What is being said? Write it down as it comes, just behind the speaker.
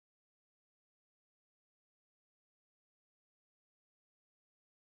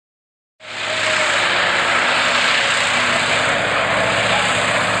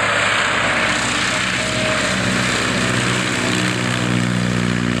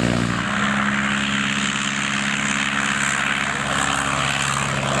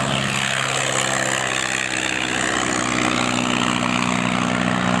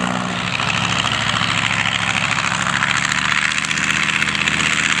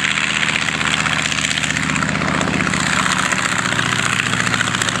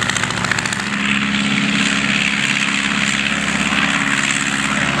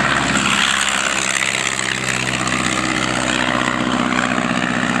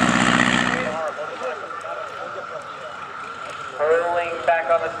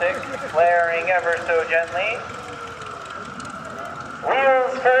flaring ever so gently.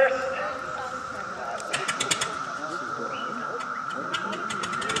 Wheels first.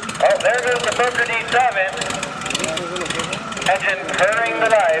 Oh, there goes the Fokker D7. Engine purring to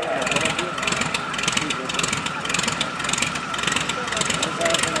life.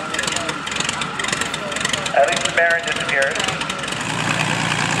 At least the Baron disappeared.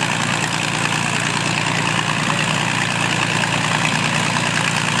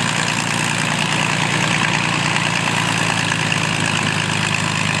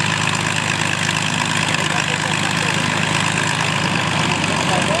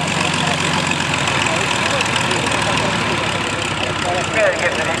 Good,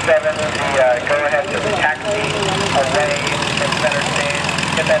 get the D7, the go-ahead to taxi away from center stage.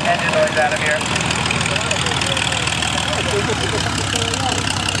 Get that engine noise out of here.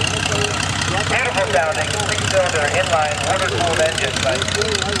 Beautiful sounding, 6-cylinder inline water-cooled engine, but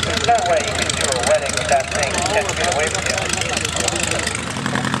there's no way you can do a wedding with that thing 10 feet away from you.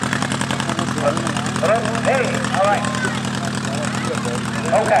 Hello? Hey, alright.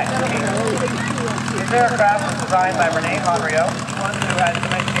 Okay. This aircraft was designed by Rene Honriot, one who had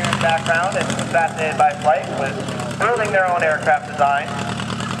some engineering background and was fascinated by flight, was building their own aircraft design.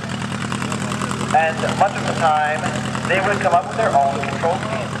 And much of the time, they would come up with their own control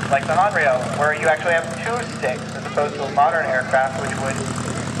schemes, like the Honriot, where you actually have two sticks, as opposed to a modern aircraft, which would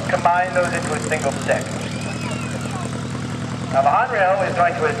combine those into a single stick. Now, the Honriot is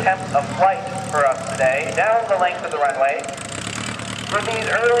going to attempt a flight for us today, down the length of the runway. For these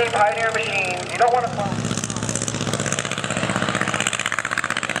early Pioneer machines, you don't want to fly.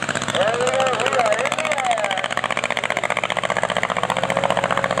 Earlier, we are in the air.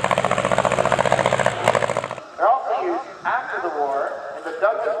 They're also used after the war in the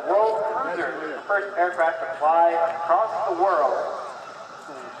Douglas World Cruiser, which is the first aircraft to fly across the world.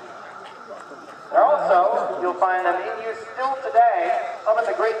 They're also, you'll find them in use still today, up in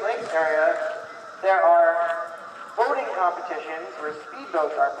the Great Lakes area. There are boating competitions where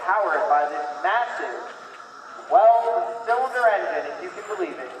speedboats are powered by this massive 12-cylinder engine, if you can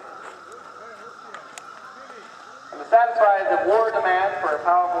believe it. And to satisfy the war demand for a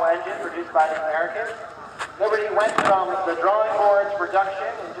powerful engine produced by the Americans, Liberty went from the drawing board to production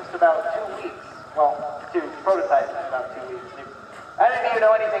in just about 2 weeks. Well, to prototype in about 2 weeks. I didn't even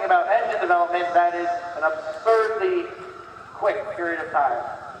know anything about engine development. That is an absurdly quick period of time.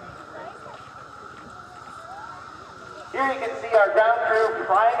 Here you can see our ground crew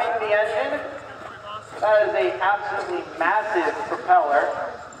priming the engine. That is an absolutely massive propeller.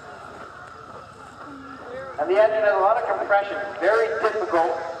 And the engine has a lot of compression, very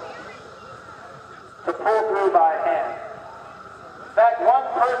difficult to pull through by hand. In fact, one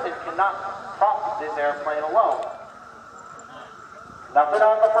person cannot prop this airplane alone. Nothing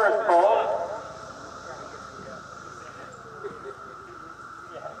on the first pull.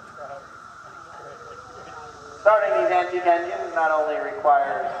 Starting these antique engines not only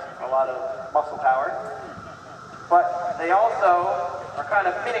requires a lot of muscle power, but they also are kind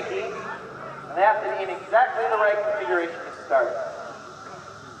of finicky, and they have to be in exactly the right configuration to start.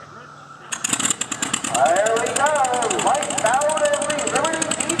 There we go! Light balance.